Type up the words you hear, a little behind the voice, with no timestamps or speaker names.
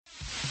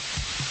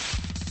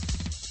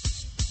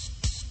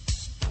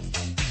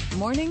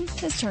morning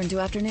has turned to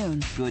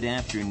afternoon. Good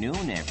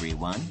afternoon,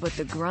 everyone. But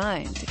the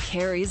grind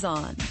carries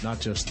on.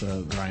 Not just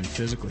the grind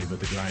physically, but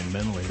the grind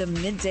mentally. The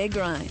Midday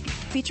Grind,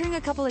 featuring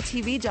a couple of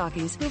TV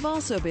jockeys who've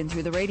also been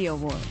through the radio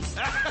wars.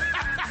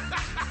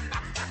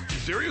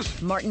 Serious?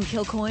 Martin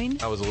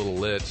Kilcoyne. I was a little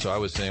lit, so I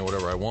was saying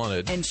whatever I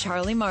wanted. And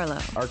Charlie Marlowe.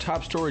 Our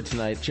top story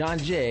tonight, John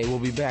Jay will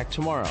be back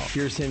tomorrow.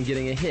 Here's him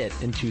getting a hit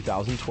in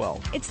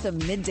 2012. It's the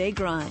Midday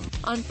Grind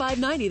on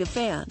 590 The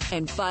Fan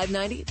and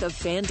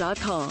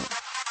 590thefan.com.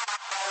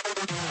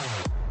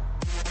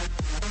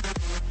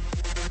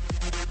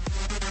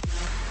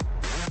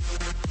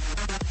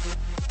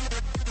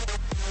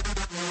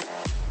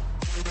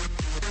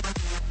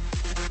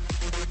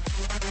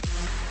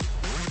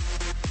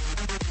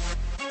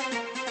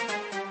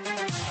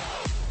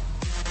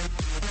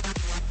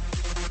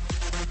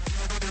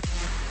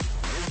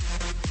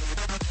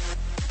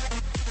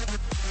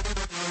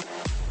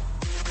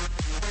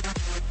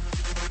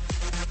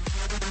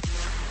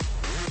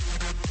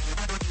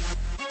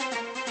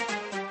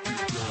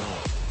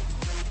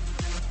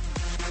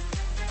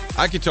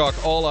 I could talk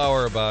all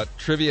hour about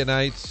trivia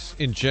nights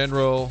in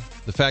general,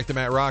 the fact that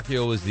Matt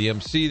Rocchio was the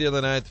MC the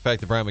other night, the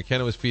fact that Brian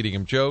McKenna was feeding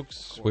him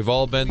jokes. We've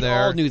all been there.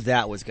 We all knew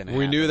that was going to happen.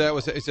 We knew that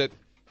was. He said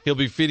he'll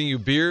be feeding you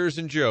beers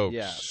and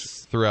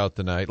jokes throughout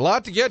the night. A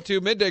lot to get to.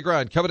 Midday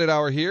Grind coming at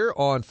hour here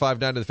on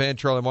 590 The Fan.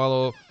 Charlie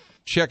Marlowe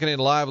checking in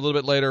live a little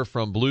bit later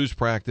from Blues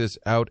practice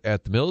out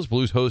at the Mills.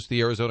 Blues host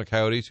the Arizona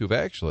Coyotes, who've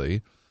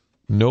actually,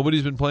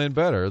 nobody's been playing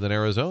better than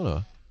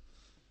Arizona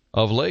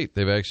of late.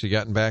 They've actually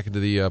gotten back into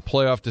the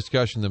playoff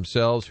discussion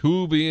themselves.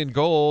 Who be in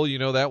goal? You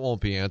know that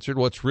won't be answered.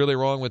 What's really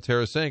wrong with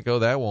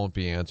Tarasenko? That won't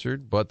be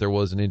answered. But there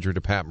was an injury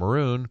to Pat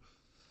Maroon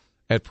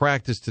at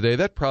practice today.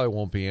 That probably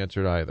won't be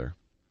answered either.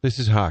 This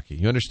is hockey.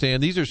 You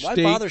understand? These are Why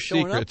state bother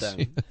showing secrets. Up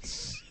then?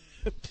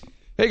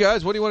 Hey,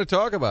 guys, what do you want to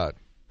talk about?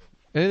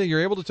 Anything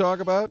you're able to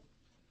talk about?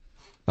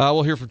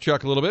 We'll hear from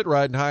Chuck a little bit.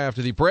 Riding high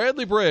after the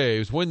Bradley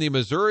Braves win the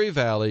Missouri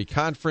Valley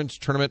Conference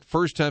Tournament.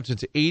 First time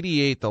since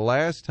 '88. The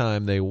last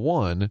time they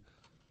won,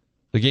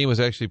 the game was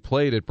actually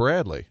played at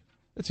Bradley.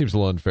 That seems a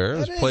little unfair.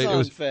 That is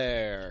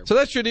unfair. So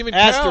that shouldn't even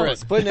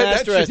asterisk. count. Put an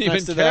asterisk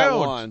next to that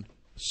one.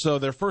 So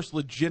their first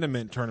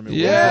legitimate tournament.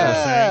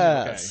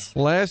 Yes.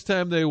 Okay. Last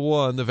time they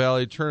won the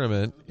Valley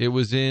Tournament, it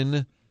was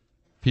in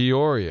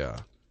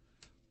Peoria.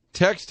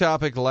 Text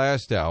topic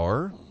last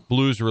hour,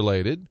 Blues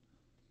related.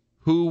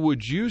 Who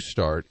would you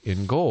start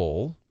in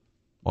goal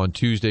on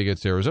Tuesday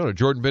against Arizona?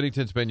 Jordan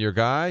Binnington's been your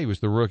guy. He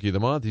was the Rookie of the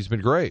Month. He's been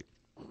great.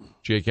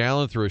 Jake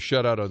Allen threw a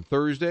shutout on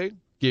Thursday,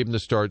 gave him the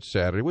start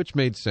Saturday, which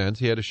made sense.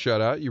 He had a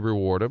shutout. You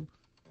reward him.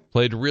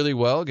 Played really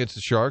well against the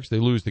Sharks. They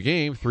lose the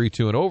game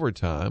 3-2 in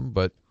overtime,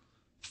 but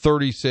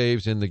 30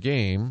 saves in the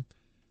game.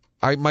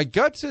 My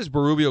gut says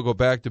Berube will go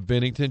back to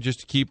Binnington just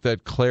to keep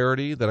that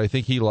clarity that I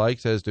think he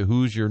likes as to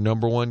who's your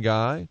number one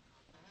guy.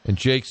 And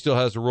Jake still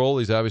has a role.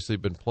 He's obviously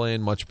been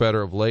playing much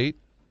better of late.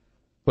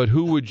 But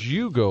who would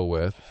you go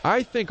with?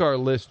 I think our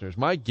listeners,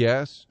 my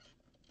guess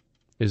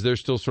is they're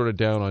still sort of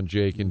down on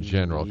Jake in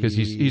general because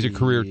he's a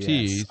career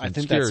tease and I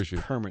think scares that's you.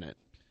 permanent.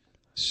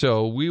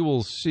 So we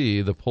will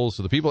see the pulse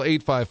of the people.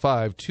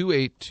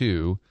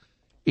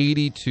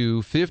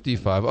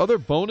 855-282-8255. Other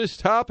bonus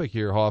topic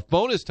here, Hoff.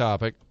 Bonus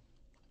topic.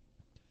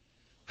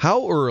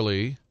 How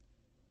early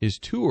is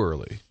too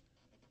early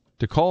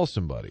to call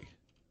somebody?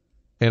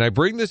 And I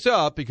bring this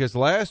up because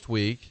last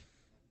week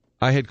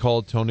I had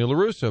called Tony La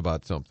Russa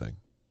about something.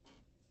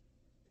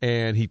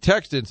 And he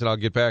texted and said, I'll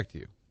get back to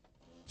you.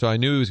 So I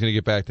knew he was going to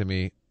get back to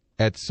me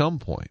at some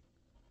point.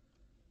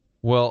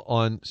 Well,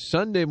 on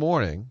Sunday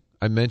morning,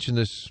 I mentioned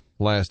this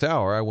last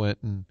hour, I went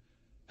and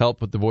helped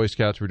with the Boy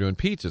Scouts who were doing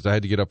pizzas. I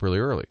had to get up really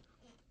early.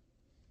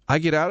 I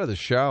get out of the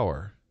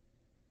shower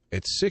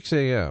at 6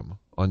 a.m.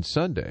 on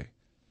Sunday,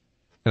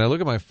 and I look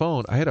at my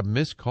phone. I had a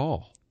missed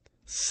call.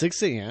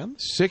 6 a.m.?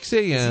 6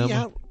 a.m. Is he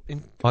out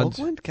in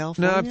Oakland,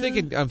 California? No,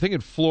 I'm thinking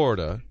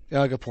Florida.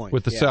 Yeah, good point.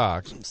 With the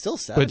Sox. Still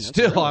 7. But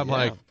still, I'm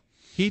like,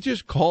 he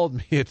just called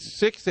me at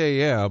 6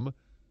 a.m.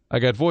 I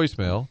got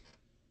voicemail.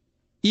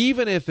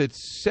 Even if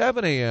it's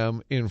 7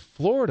 a.m. in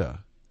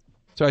Florida.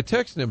 So I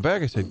texted him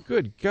back. I said,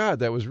 good God,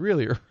 that was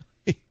really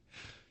early.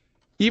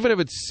 Even if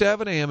it's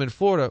 7 a.m. in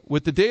Florida,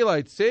 with the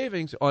daylight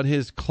savings on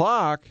his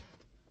clock,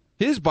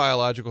 his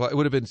biological clock, it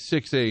would have been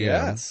 6 a.m.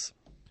 Yes.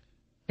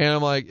 And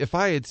I'm like, if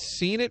I had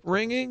seen it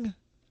ringing,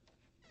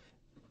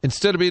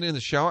 instead of being in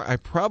the shower, I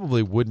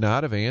probably would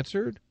not have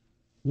answered.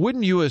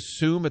 Wouldn't you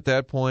assume at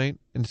that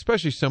point, and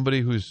especially somebody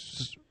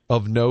who's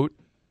of note,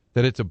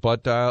 that it's a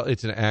butt dial,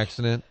 it's an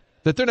accident,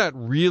 that they're not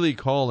really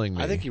calling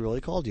me? I think he really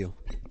called you.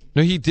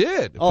 No, he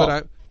did. Oh,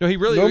 but he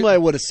really. Normally I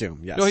would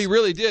assume, yes. No, he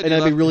really did. And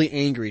I'd be really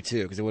angry,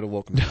 too, because it would have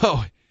woken me up.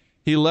 No,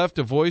 he left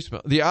a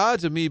voicemail. The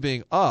odds of me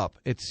being up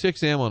at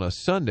 6 a.m. on a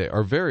Sunday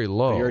are very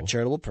low. But you're a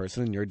charitable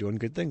person, and you're doing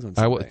good things on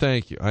Sunday.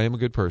 Thank you. I am a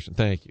good person.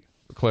 Thank you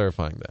for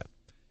clarifying that.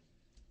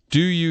 Do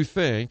you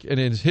think,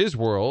 and in his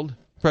world,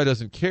 probably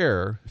doesn't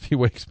care if he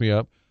wakes me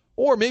up,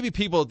 or maybe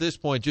people at this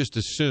point just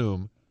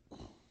assume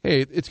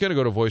hey, it's going to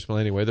go to voicemail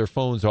anyway. Their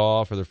phone's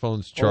off or their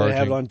phone's Or charging. they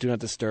have it on Do Not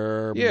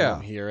Disturb. Yeah. You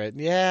don't hear it.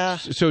 Yeah.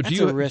 So that's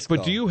a risk,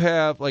 though. do you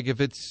have, like, if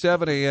it's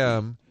 7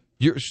 a.m.,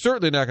 you're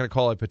certainly not going to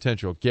call a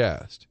potential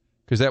guest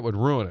because that would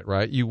ruin it,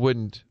 right? You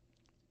wouldn't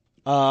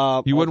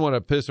want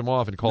to piss them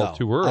off and call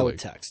too early. I would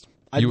text.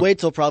 I'd wait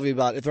till probably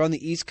about, if they're on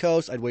the East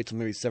Coast, I'd wait till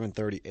maybe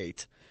 7:30,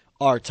 8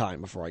 our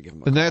time before I give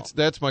them a call. And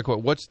that's my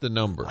quote. What's the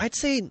number? I'd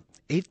say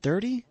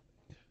 8:30.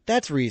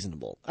 That's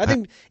reasonable. I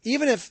think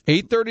even if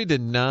 8:30 to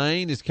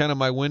 9 is kind of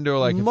my window.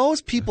 Like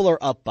most people are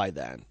up by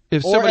then,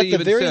 if or somebody at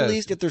the even very says,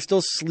 least, if they're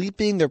still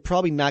sleeping, they're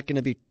probably not going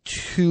to be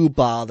too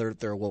bothered if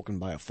they're woken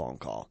by a phone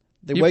call.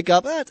 They wake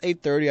up, it's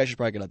 8:30. I should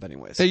probably get up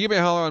anyways. hey, give me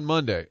a holler on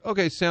Monday.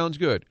 Okay, sounds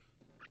good.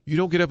 You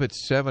don't get up at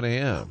 7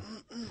 a.m.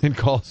 and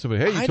call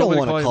somebody. Hey, you I told don't me to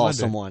want to you call Monday.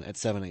 someone at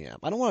 7 a.m.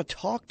 I don't want to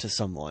talk to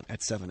someone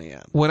at 7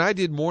 a.m. When I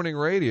did morning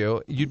radio,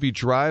 you'd be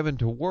driving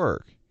to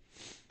work,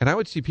 and I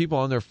would see people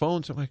on their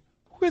phones. I'm like,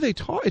 who are they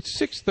talking? It's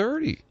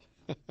 6:30.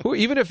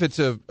 Even if it's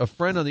a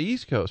friend on the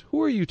East Coast,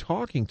 who are you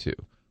talking to?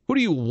 Who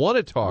do you want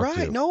to talk to?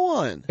 Right, no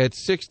one. At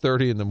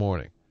 6:30 in the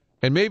morning.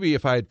 And maybe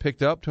if I had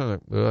picked up to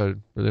him, like, I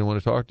really don't want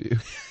to talk to you.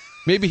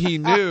 Maybe he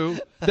knew.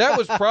 That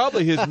was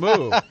probably his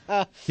move.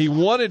 He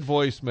wanted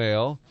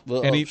voicemail.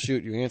 Well, and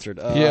shoot, you answered.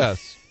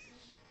 Yes.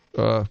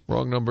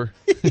 Wrong number.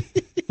 What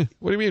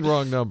do you mean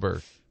wrong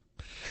number?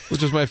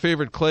 Which was my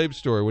favorite Clabe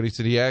story when he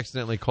said he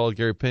accidentally called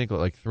Gary Pinkel at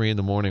like 3 in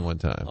the morning one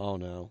time. Oh,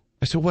 no.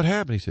 I said, what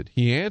happened? He said,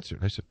 he answered.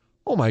 I said,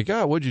 oh, my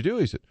God, what'd you do?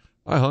 He said,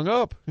 I hung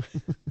up.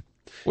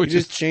 You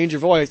just change your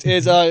voice.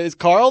 Is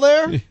Carl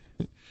there?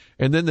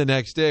 And then the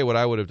next day, what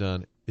I would have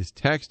done is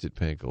texted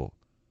Pinkel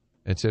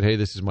and said, hey,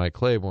 this is Mike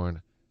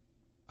Claiborne.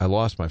 I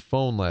lost my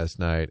phone last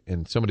night,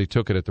 and somebody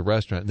took it at the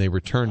restaurant, and they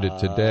returned it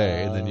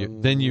today.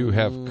 And then you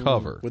have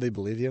cover. Would they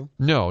believe you?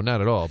 No,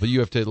 not at all. But you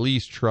have to at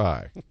least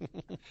try.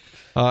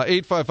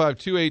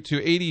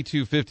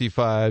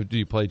 855-282-8255. Do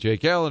you play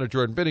Jake Allen or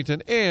Jordan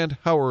Bennington? And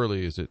how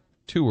early is it?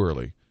 Too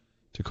early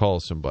to call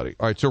somebody.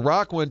 All right, so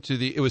Rock went to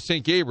it was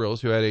St.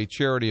 Gabriel's who had a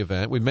charity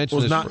event. We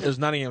mentioned It was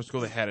Nottingham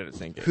School that had it at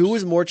St. Gabriel's. Who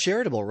was more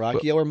charitable,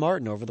 Rocky or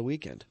Martin, over the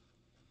weekend?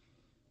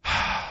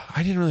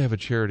 I didn't really have a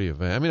charity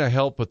event. I mean, I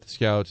helped with the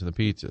scouts and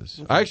the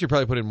pizzas. I actually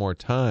probably put in more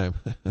time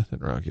than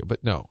Rocky.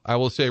 But no, I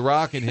will say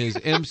Rock and his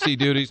MC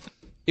duties,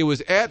 it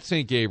was at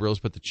St. Gabriel's,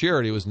 but the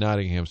charity was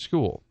Nottingham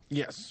School.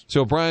 Yes.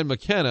 So Brian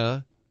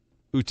McKenna,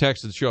 who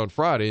texted the show on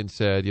Friday and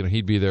said,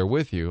 he'd be there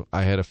with you,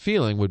 I had a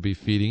feeling would be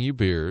feeding you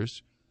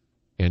beers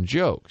and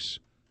jokes.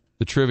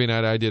 The trivia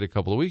night I did a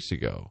couple of weeks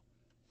ago.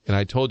 And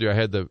I told you I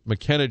had the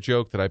McKenna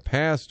joke that I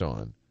passed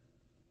on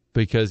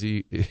because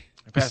I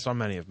passed on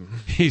many of them.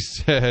 He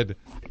said,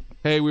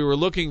 hey, we were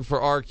looking for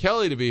R.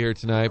 Kelly to be here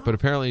tonight, but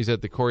apparently he's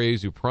at the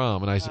Koryezu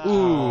prom. And I said,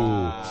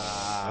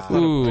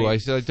 ooh. I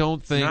said, I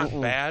don't think. It's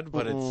not bad,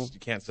 but you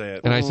can't say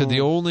it. And I said,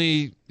 the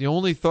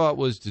only thought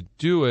was to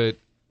do it,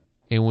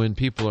 and when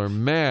people are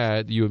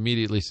mad, you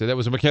immediately say, that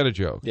was a McKenna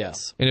joke.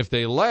 Yes. And if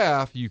they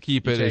laugh, you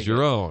keep it as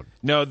your own.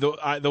 No,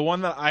 the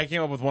one that I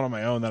came up with one on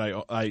my own that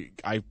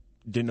I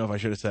didn't know if I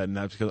should have said, and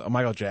that's because a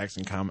Michael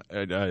Jackson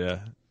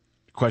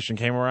question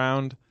came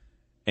around.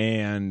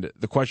 And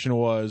the question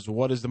was,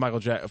 what is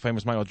the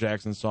famous Michael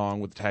Jackson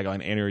song with the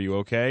tagline, Annie, are you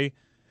okay?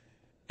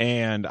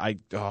 And I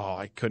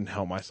couldn't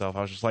help myself.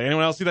 I was just like,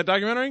 anyone else see that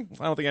documentary?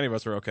 I don't think any of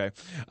us are okay.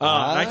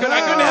 I couldn't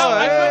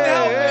help it.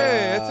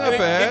 Hey, it's not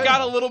bad. It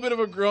got a little bit of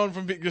a groan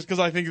from just because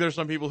I think there's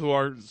some people who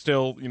are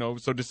still,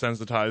 so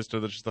desensitized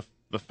to just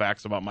the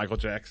facts about Michael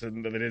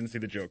Jackson that they didn't see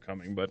the joke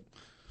coming. But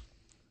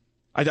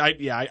I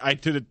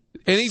did it.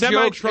 Any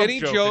jokes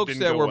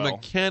that were well.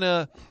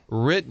 McKenna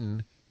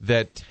written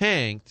that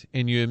tanked,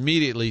 and you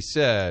immediately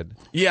said,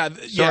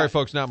 sorry,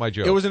 folks, not my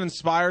joke. It was an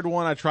inspired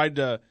one. I tried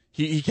to.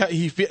 He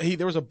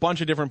there was a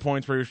bunch of different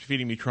points where he was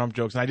feeding me Trump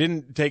jokes, and I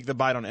didn't take the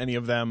bite on any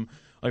of them.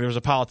 Like there was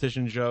a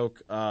politician joke,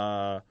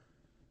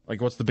 like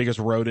what's the biggest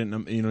rodent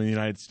in the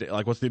United States?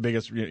 Like what's the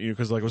biggest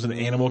because like was it an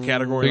animal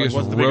category? Biggest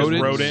like, what's the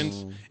rodents?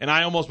 biggest rodent? And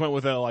I almost went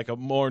with a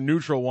more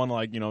neutral one,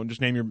 like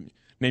just name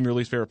your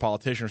least favorite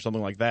politician or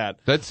something like that.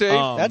 That's safe.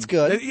 That's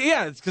good.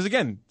 Yeah, it's because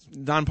again,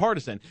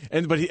 nonpartisan.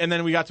 And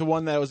then we got to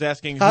one that was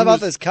asking, how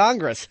about this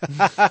Congress?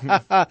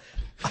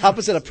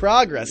 Opposite of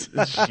progress.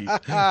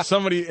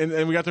 Somebody,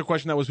 and we got to a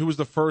question that was, who was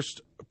the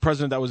first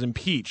president that was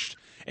impeached?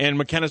 And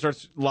McKenna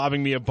starts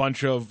lobbing me a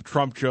bunch of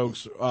Trump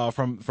jokes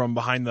from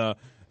behind the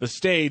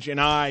stage, and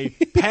I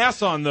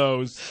pass on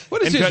those.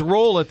 What is his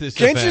role at this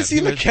Can't event? you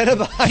see McKenna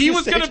behind He the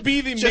was stage going to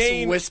be the just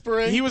main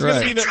whispering. He was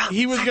going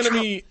to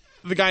be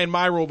the guy in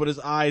my role, but his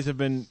eyes have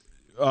been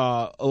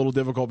a little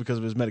difficult because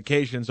of his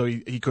medication, so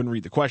he couldn't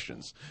read the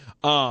questions.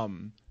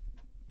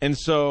 And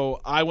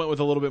so I went with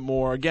a little bit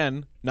more,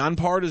 again,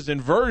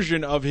 nonpartisan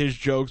version of his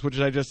jokes, which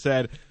is I just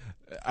said,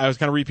 I was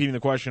kind of repeating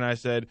the question. I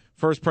said,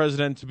 first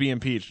president to be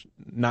impeached,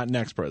 not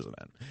next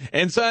president.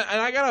 And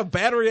I got a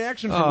bad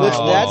reaction from Which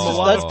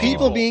that. that's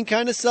people being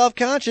kind of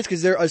self-conscious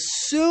because they're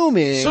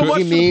assuming So much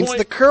he to the means point-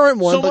 the current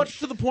one. so but much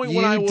to the point you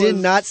when I did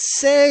was- not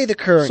say the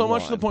current So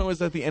much one. to the point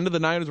was at the end of the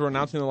night as we're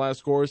announcing the last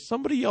scores,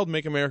 somebody yelled,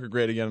 "Make America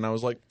Great Again," and I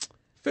was like,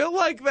 feel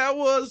like that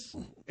was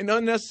an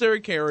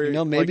unnecessary carry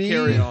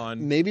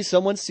on. Maybe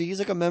someone sees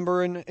like a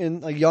member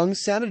in a young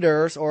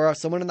senators or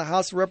someone in the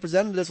House of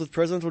Representatives with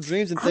presidential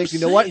dreams and thinks,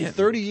 what, in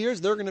 30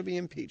 years they're going to be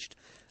impeached.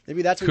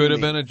 Maybe that's what Could you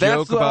have mean. been a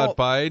joke about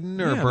Biden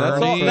or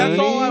Bernie. That's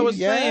all I was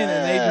saying,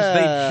 and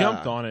they Yeah.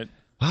 jumped on it.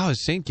 Wow,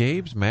 is St.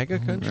 Gabe's MAGA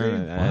country?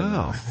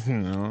 Wow.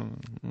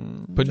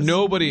 But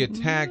nobody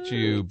attacked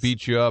you,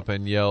 beat you up,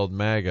 and yelled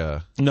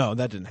MAGA. No,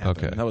 that didn't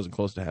happen. Okay. That wasn't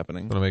close to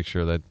happening. I want to make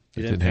sure that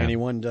You it didn't pay happen.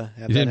 anyone to have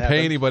You that didn't happen?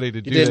 pay anybody to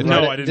You do didn't that.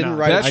 write No, it- I did didn't not.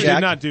 write a I check? did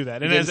not do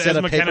that. And You as didn't send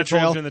a McKenna paper told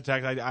trail? you in the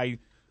text,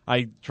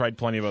 I tried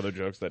plenty of other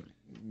jokes that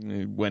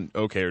went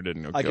okay or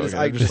didn't. I can okay.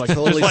 I Just just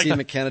totally see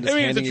McKenna just I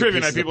mean, it's handing a you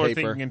trivia night. pieces of People are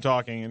paper. thinking and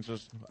talking. It's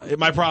just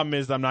my problem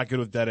is I'm not good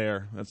with dead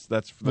air.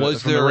 That's from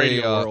Was the there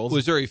radio world.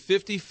 was there a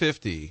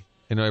 50-50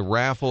 in a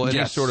raffle? Any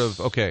Yes. sort of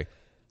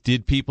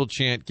Did people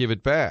chant "Give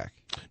it back"?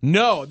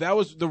 No, that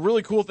was the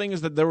really cool thing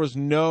is that there was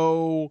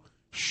no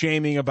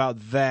shaming about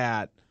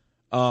that.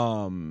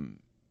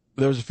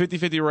 There was a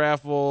 50-50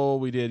 raffle.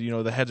 We did,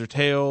 the heads or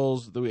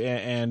tails,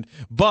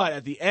 but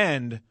at the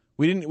end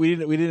we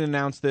didn't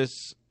announce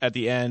this at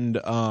the end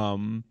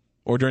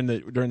or during the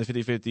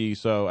 50-50,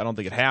 so I don't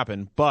think it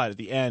happened. But at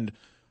the end,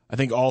 I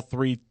think all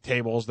three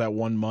tables that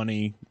won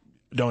money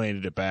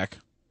donated it back.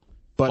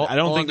 But I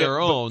don't on think their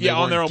own. They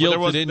on their own. weren't But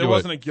guilted there into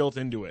wasn't it. a guilt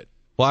into it.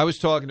 Well, I was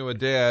talking to a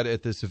dad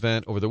at this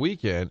event over the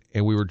weekend,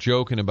 and we were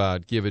joking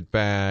about give it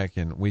back,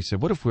 and we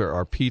said, what if we're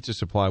our pizza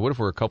supply? What if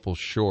we're a couple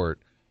short?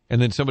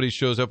 And then somebody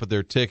shows up with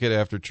their ticket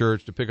after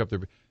church to pick up their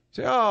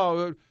say,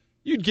 oh,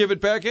 you'd give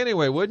it back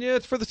anyway, wouldn't you?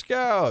 It's for the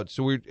Scouts.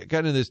 So we got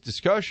into this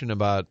discussion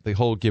about the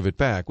whole give it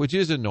back, which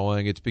is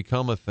annoying. It's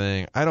become a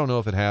thing. I don't know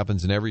if it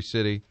happens in every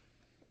city.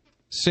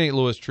 St.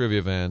 Louis trivia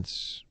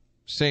events,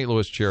 St.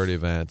 Louis charity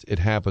events, it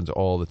happens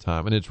all the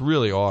time, and it's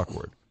really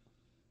awkward.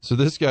 So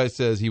this guy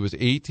says he was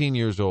 18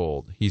 years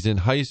old. He's in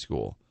high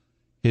school.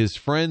 His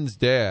friend's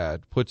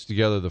dad puts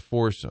together the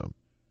foursome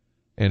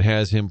and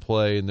has him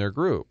play in their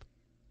group.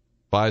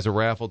 Buys a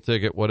raffle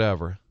ticket,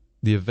 whatever.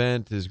 The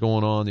event is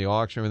going on, the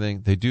auction,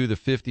 everything. They do the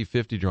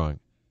 50-50 drawing.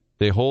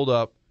 They hold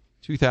up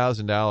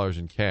 $2,000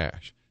 in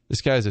cash.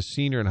 This guy's a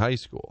senior in high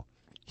school.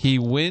 He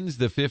wins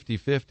the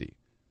 50-50.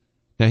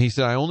 Now, he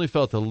said, I only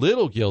felt a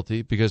little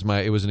guilty because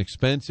it was an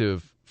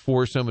expensive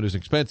foursome. It was an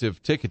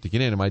expensive ticket to get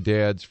in, and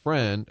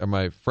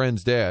my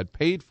friend's dad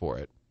paid for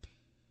it.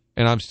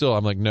 And I'm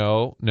like,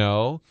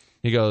 no.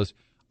 He goes,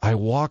 I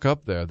walk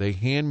up there. They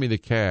hand me the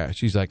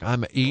cash. He's like,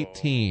 I'm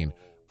 18.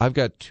 I've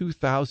got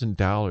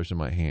 $2,000 in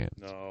my hands.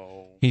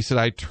 No. He said,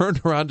 I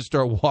turned around to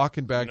start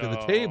walking back to the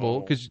table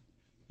because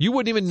you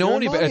wouldn't even know your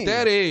anybody. money. At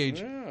that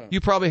age, you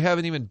probably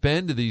haven't even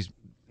been to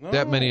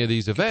that many of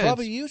these events.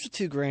 Probably used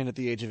 $2,000 at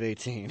the age of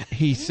 18.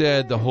 He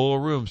said the whole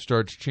room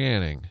starts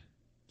chanting,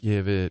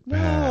 give it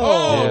back.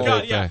 Oh, give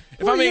God, it yeah. back. If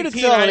Who I'm are you to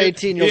 18, tell an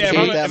 18-year-old to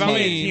take that if I'm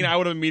money? 18, I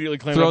would have immediately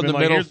claimed Throw I've the been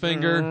middle here's-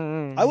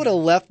 finger. I would have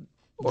left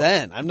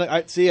then. I'm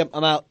like, see him.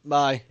 I'm out.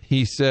 Bye.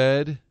 He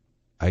said,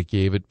 I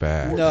gave it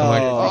back. No. I'm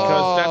like,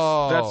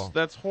 Because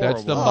that's horrible.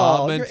 That's the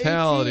mob you're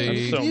mentality.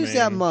 18. So Use mean.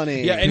 that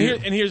money. Yeah, and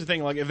here's the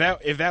thing. Like,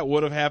 if that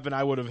would have happened,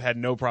 I would have had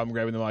no problem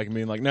grabbing the mic and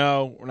being like,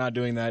 "No, we're not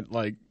doing that."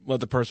 Like, let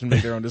the person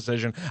make their own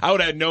decision. I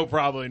would have had no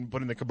problem in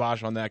putting the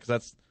kibosh on that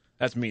because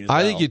that's mean. As I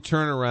hell. think you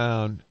turn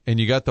around and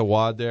you got the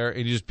wad there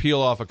and you just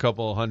peel off a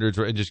couple of hundreds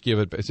and just give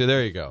it back. Say,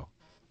 there you go.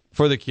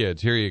 For the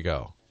kids, here you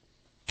go.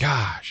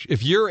 Gosh,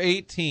 if you're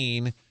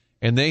 18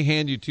 and they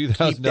hand you $2,000,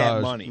 keep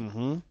that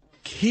money.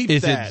 Keep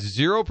is that. it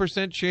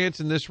 0% chance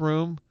in this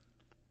room?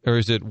 Or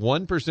is it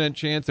 1%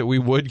 chance that we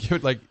would give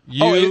it like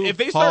you? If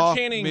they start Hoff,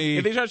 chanting, me.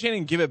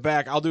 give it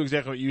back. I'll do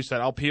exactly what you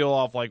said. I'll peel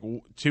off like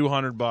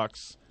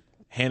 $200,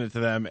 hand it to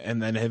them,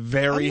 and then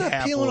very I'm not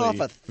happily, peeling off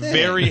a thing.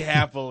 very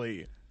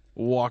happily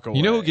walk away.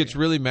 You know who gets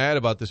really mad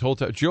about this whole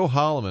time? Joe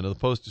Holloman of the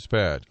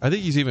Post-Dispatch. I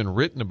think he's even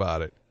written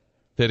about it,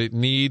 that it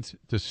needs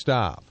to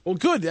stop. Well,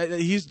 good.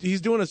 He's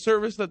doing a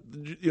service that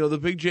the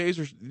big J's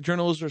or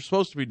journalists are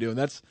supposed to be doing.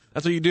 That's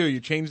what you do. You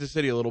change the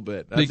city a little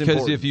bit. That's Because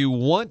important. if you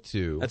want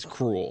to, that's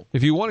cruel.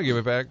 if you want to give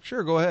it back,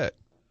 sure, go ahead.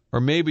 Or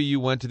maybe you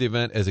went to the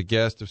event as a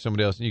guest of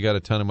somebody else and you got a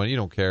ton of money. You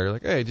don't care. You're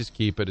like, hey, just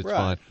keep it. It's Right.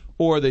 fine.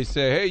 Or they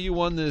say, hey, you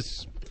won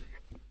this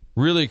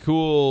really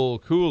cool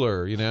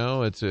cooler.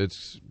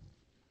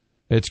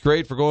 It's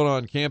great for going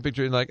on camping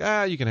trip. Like,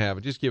 you can have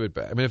it. Just give it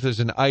back. I mean, if there's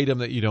an item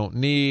that you don't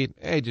need,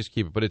 hey, just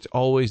keep it. But it's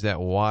always that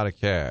wad of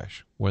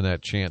cash when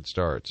that chant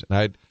starts.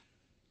 And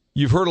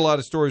you've heard a lot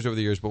of stories over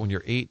the years, but when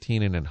you're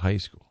 18 and in high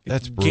school,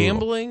 that's brutal.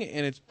 Gambling,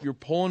 and you're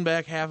pulling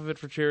back half of it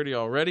for charity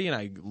already, and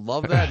I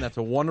love that, and that's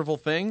a wonderful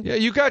thing. Yeah,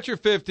 you got your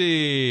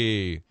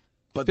 50.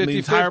 But 50, the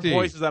entire 50.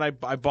 point is that I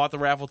bought the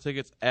raffle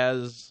tickets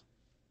as.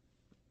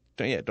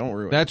 Yeah, don't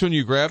ruin it. That's when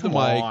you grab Come the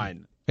mic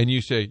on. and you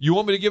say, you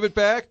want me to give it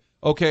back?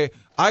 Okay,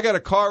 I got a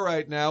car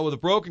right now with a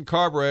broken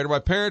carburetor. My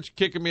parents are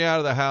kicking me out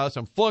of the house.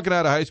 I'm flunking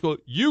out of high school.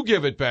 You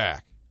give it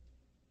back.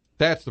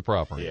 That's the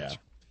proper answer.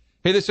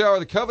 Hey, this hour,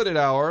 the coveted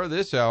hour,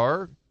 this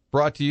hour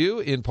brought to you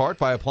in part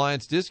by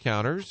Appliance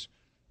Discounters.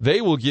 They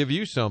will give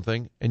you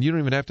something, and you don't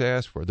even have to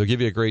ask for it. They'll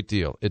give you a great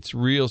deal. It's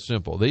real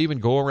simple. They even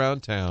go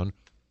around town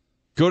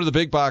Go to the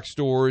big box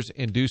stores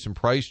and do some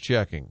price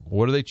checking.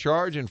 What are they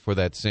charging for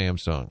that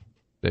Samsung,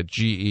 that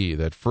GE,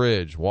 that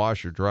fridge,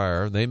 washer,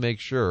 dryer? They make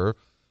sure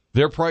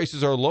their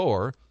prices are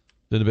lower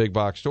than the big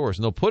box stores,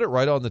 and they'll put it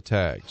right on the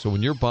tag. So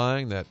when you're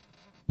buying that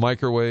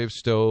microwave,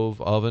 stove,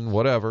 oven,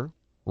 whatever,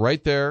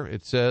 right there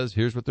it says,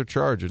 here's what they're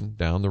charging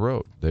down the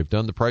road. They've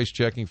done the price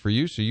checking for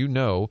you, so you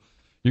know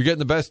you're getting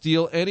the best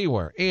deal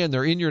anywhere. And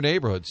they're in your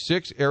neighborhood.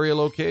 6 area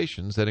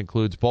locations. That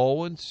includes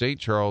Baldwin, St.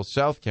 Charles,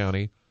 South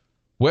County,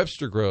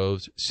 Webster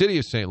Groves, City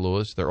of St.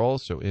 Louis. They're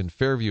also in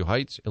Fairview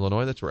Heights,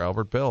 Illinois. That's where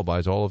Albert Bell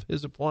buys all of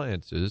his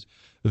appliances.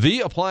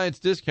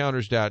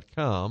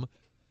 TheApplianceDiscounters.com.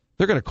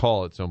 They're going to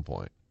call at some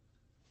point.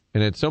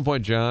 And at some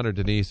point, John or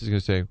Denise is going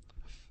to say,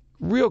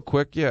 real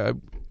quick, yeah,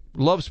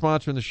 love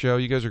sponsoring the show.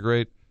 You guys are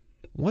great.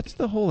 What's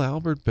the whole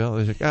Albert Bell?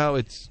 He's like, oh,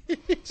 it's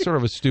sort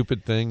of a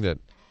stupid thing that...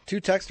 2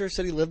 texters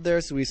said he lived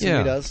there, so we assume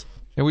he does.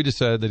 And we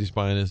decided that he's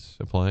buying his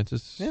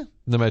appliances in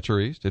the Metro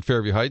East at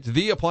Fairview Heights.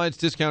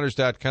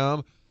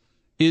 TheApplianceDiscounters.com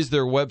is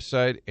their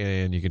website,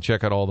 and you can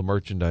check out all the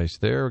merchandise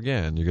there.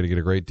 Again, you're going to get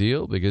a great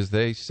deal because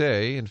they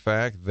say, in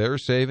fact, their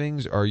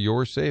savings are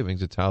your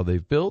savings. It's how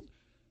they've built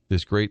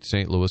this great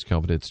St. Louis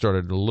company. It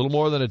started a little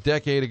more than a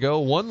decade ago.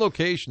 One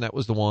location, that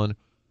was the one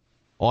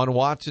on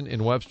Watson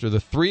and Webster. The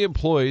 3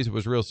 employees, it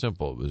was real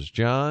simple. It was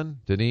John,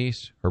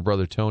 Denise, her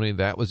brother Tony.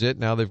 That was it.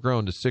 Now they've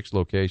grown to 6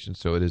 locations,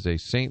 so it is a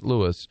St.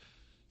 Louis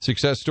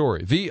success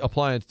story.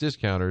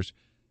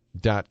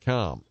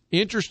 TheApplianceDiscounters.com.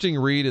 Interesting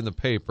read in the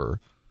paper.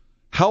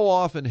 How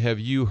often have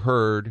you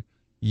heard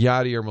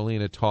Yachty or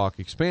Molina talk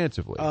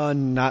expansively?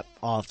 Not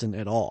often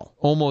at all.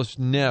 Almost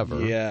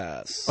never.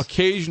 Yes.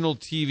 Occasional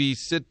TV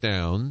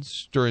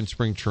sit-downs during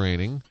spring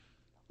training.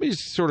 We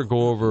just sort of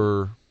go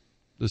over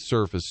the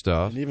surface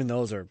stuff. And even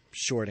those are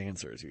short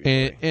answers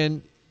usually.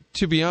 And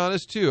to be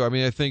honest, too, I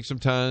mean, I think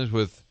sometimes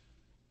with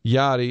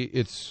Yachty,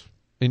 it's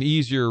an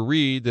easier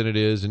read than it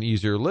is an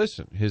easier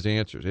listen, his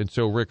answers. And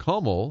so Rick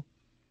Hummel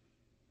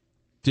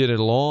did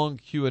a long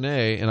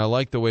Q&A, and I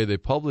like the way they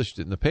published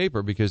it in the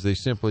paper because they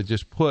simply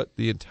just put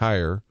the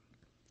entire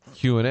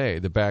Q&A,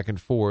 the back and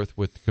forth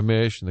with the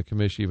commish, and the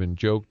commish even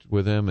joked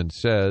with him and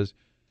says,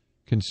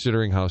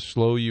 considering how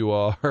slow you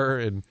are,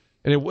 and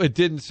it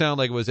didn't sound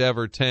like it was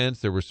ever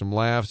tense. There were some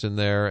laughs in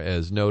there,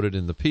 as noted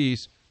in the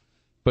piece.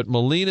 But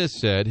Molina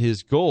said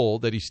his goal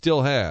that he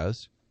still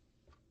has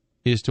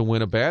is to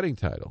win a batting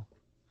title.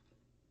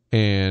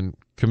 And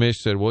commish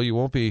said, well, you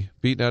won't be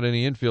beating out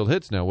any infield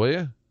hits now, will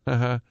you?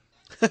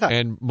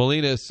 And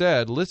Molina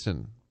said,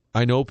 listen,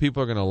 I know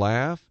people are going to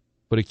laugh,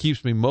 but it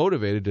keeps me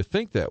motivated to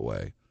think that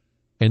way.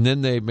 And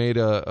then they made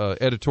a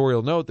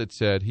editorial note that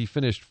said he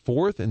finished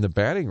 4th in the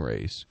batting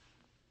race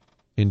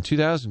in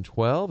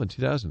 2012 and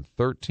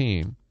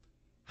 2013.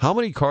 How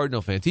many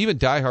Cardinal fans, even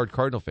diehard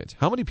Cardinal fans,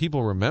 how many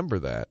people remember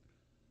that?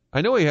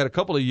 I know he had a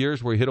couple of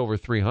years where he hit over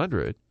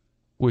 300,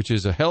 which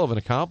is a hell of an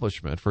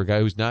accomplishment for a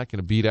guy who's not going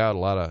to beat out a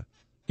lot of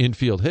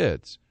infield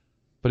hits.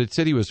 But it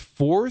said he was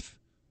 4th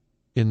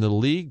in the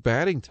league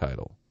batting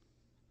title.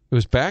 It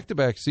was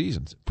back-to-back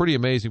seasons. Pretty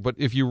amazing. But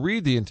if you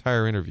read the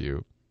entire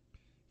interview,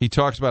 he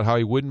talks about how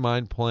he wouldn't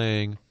mind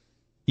playing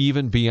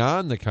even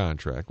beyond the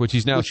contract, which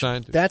he's now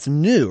signed to. That's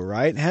new,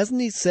 right? Hasn't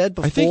he said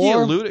before? I think he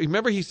alluded.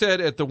 Remember he said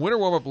at the winter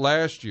warm-up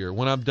last year,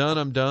 when I'm done,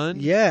 I'm done?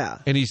 Yeah.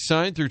 And he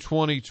signed through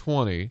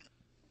 2020.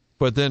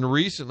 But then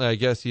recently, I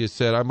guess he has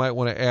said, I might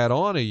want to add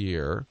on a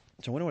year.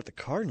 I wonder what the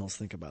Cardinals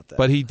think about that.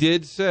 But he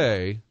did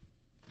say,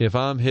 if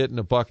I'm hitting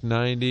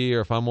 $190 or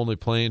if I'm only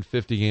playing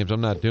 50 games,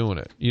 I'm not doing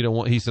it. You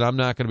know, he said, I'm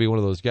not going to be one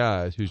of those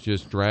guys who's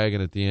just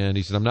dragging at the end.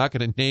 He said, I'm not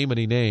going to name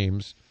any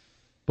names,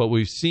 but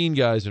we've seen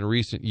guys in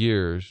recent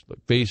years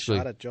basically.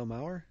 Shot at Joe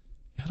Mauer?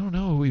 I don't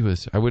know who he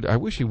was. I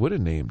wish he would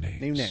have named names.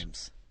 Name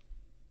names.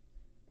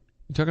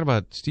 You talking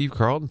about Steve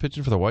Carlton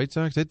pitching for the White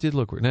Sox? That did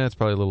look. That's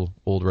probably a little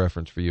old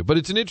reference for you, but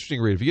it's an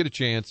interesting read. If you get a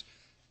chance,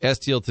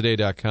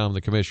 STLtoday.com.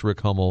 The commissioner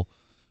Rick Hummel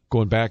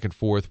going back and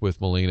forth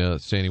with Molina,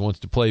 saying he wants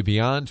to play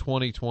beyond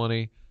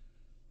 2020.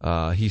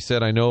 He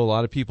said, I know a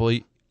lot of people,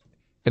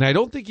 and I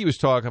don't think he was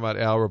talking about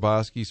Al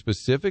Roboski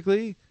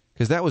specifically,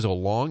 because that was a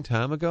long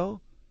time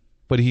ago,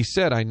 but he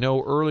said, I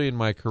know early in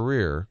my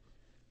career,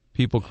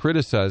 people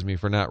criticized me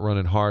for not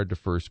running hard to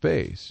first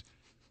base.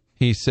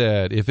 He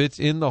said, if it's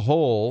in the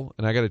hole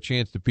and I got a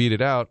chance to beat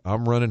it out,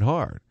 I'm running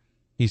hard.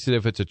 He said,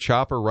 if it's a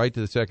chopper right to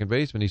the second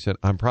baseman, he said,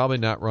 I'm probably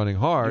not running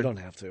hard. You don't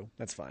have to.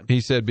 That's fine.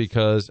 He said,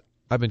 because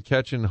I've been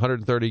catching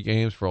 130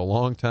 games for a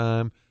long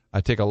time.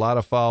 I take a lot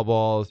of foul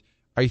balls.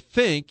 I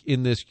think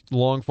in this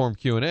long-form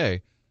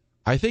Q&A,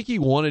 I think he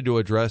wanted to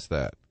address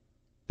that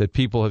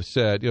people have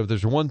said, if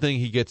there's one thing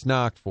he gets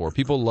knocked for,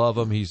 people love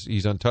him.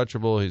 He's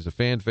untouchable. He's a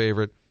fan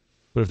favorite.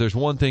 But if there's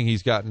one thing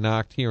he's gotten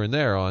knocked here and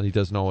there on, he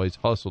doesn't always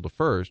hustle to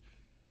first.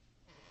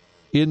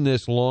 In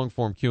this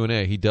long-form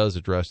Q&A, he does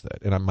address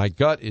that. And my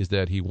gut is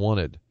that he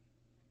wanted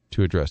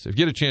to address it. If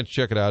you get a chance to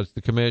check it out, it's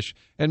the commish.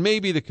 And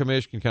maybe the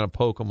commish can kind of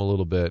poke him a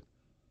little bit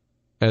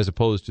as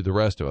opposed to the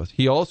rest of us.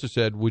 He also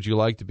said, would you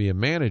like to be a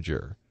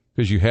manager?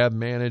 Because you have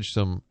managed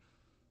some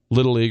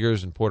little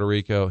leaguers in Puerto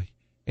Rico.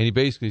 And he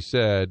basically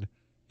said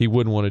he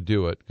wouldn't want to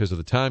do it because of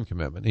the time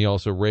commitment. He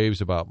also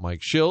raves about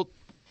Mike Schilt.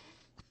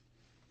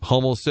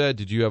 Hummel said,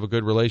 did you have a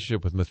good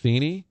relationship with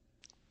Matheny?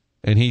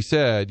 And he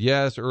said,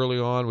 yes, early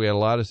on we had a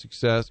lot of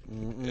success.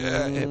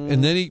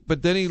 And then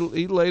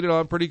he laid it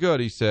on pretty good.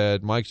 He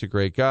said, Mike's a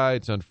great guy.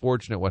 It's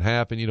unfortunate what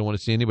happened. You don't want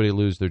to see anybody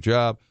lose their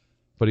job.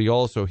 But he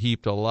also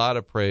heaped a lot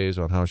of praise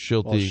on how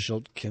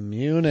Schilt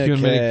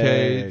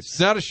communicates. It's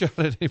not a shot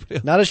at anybody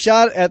else. Not a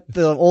shot at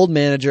the old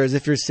manager, as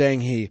if you're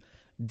saying he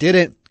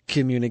didn't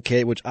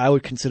communicate, which I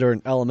would consider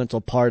an elemental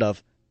part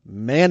of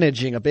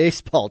managing a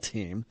baseball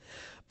team.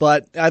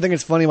 But I think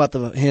it's funny about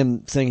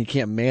him saying he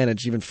can't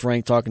manage. Even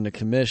Frank talking to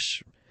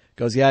Kamish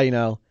goes, yeah, he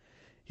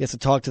has to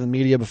talk to the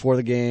media before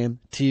the game,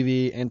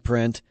 TV and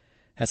print,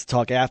 has to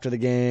talk after the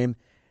game,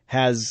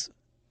 has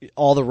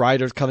all the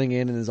writers coming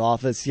in his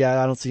office.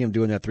 Yeah, I don't see him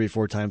doing that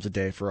 3-4 times a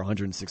day for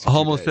 160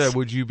 Hummel days. said,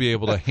 would you be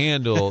able to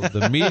handle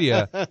the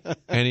media?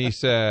 And he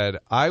said,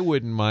 I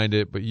wouldn't mind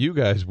it, but you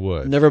guys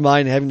would. Never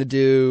mind having to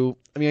do,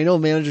 I know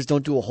managers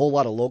don't do a whole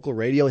lot of local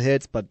radio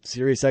hits, but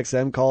Sirius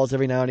XM calls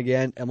every now and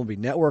again. MLB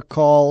Network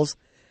calls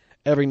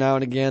every now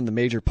and again. The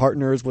major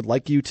partners would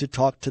like you to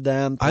talk to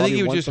them. I think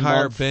he would once just a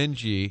hire month.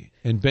 Benji,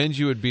 and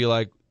Benji would be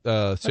like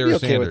Sarah I'd be okay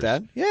Sanders. with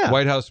that. Yeah.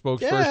 White House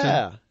spokesperson.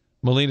 Yeah.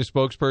 Molina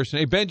spokesperson.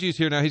 Hey, Benji's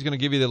here now. He's going to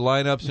give you the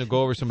lineups and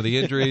go over some of the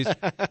injuries.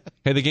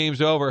 Hey, the game's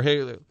over.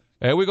 Hey,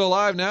 we go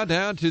live now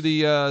down to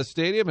the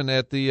stadium, and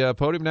at the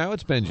podium now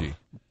it's Benji.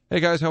 Hey,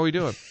 guys, how we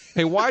doing?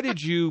 Hey, why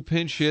did you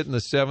pinch hit in the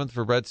 7th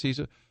for Brett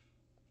Cisa?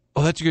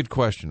 Oh, that's a good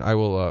question.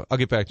 I'll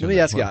get back to you. Let me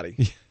ask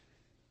Yachty.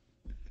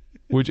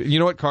 You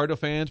know what, Cardinal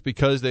fans,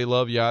 because they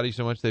love Yachty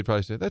so much, they'd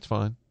probably say, that's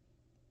fine.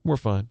 We're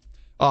fine.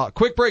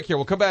 Quick break here.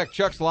 We'll come back.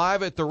 Chuck's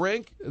live at the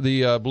rink.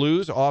 The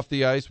Blues off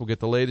the ice. We'll get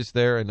the latest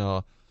there,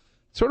 and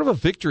sort of a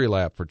victory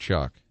lap for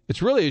Chuck.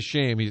 It's really a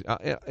shame. He's,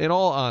 in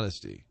all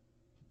honesty,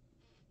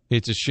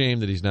 it's a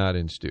shame that he's not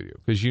in studio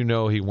because he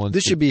wants.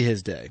 This should be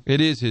his day. It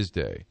is his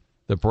day.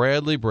 The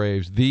Bradley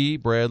Braves,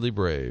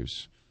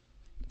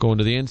 going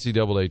to the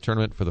NCAA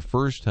tournament for the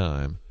first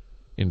time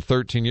in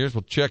 13 years.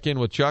 We'll check in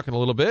with Chuck in a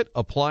little bit.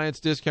 Appliance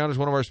Discount is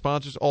one of our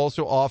sponsors.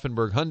 Also,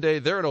 Offenburg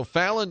Hyundai. They're in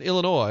O'Fallon,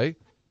 Illinois.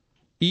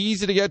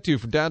 Easy to get to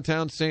from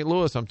downtown St.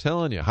 Louis. I'm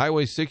telling you,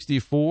 Highway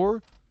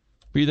 64.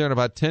 Be there in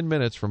about 10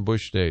 minutes from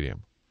Busch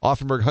Stadium.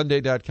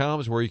 OffenburgHyundai.com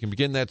is where you can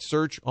begin that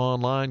search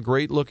online.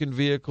 Great-looking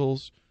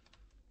vehicles,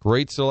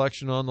 great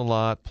selection on the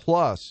lot.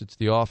 Plus, it's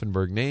the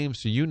Offenburg name,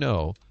 so you're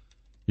going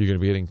to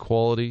be getting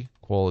quality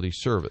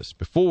service.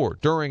 Before,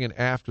 during, and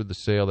after the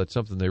sale, that's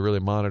something they really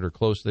monitor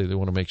closely. They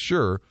want to make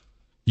sure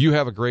you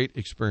have a great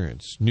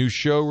experience. New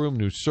showroom,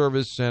 new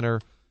service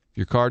center. If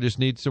your car just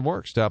needs some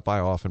work, stop by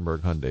Offenburg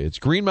Hyundai. It's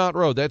Greenmount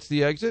Road. That's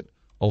the exit.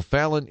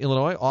 O'Fallon,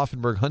 Illinois,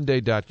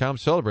 OffenburgHyundai.com,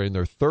 celebrating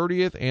their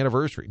 30th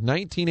anniversary,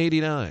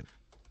 1989.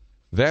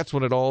 That's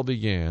when it all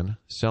began,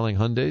 selling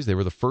Hyundais. They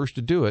were the first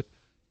to do it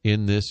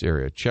in this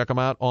area. Check them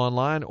out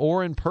online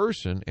or in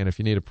person, and if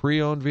you need a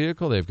pre-owned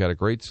vehicle, they've got a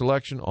great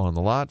selection on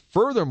the lot.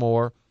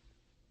 Furthermore,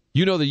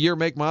 the year,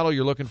 make, model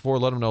you're looking for,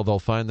 let them know. They'll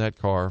find that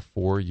car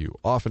for you.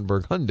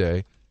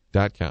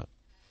 OffenburgHyundai.com.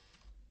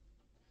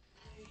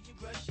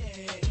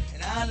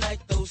 I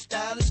like those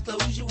stylish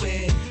clothes you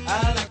wear.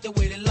 I like the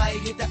way the light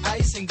hit the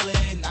ice and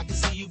glint. I can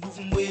see you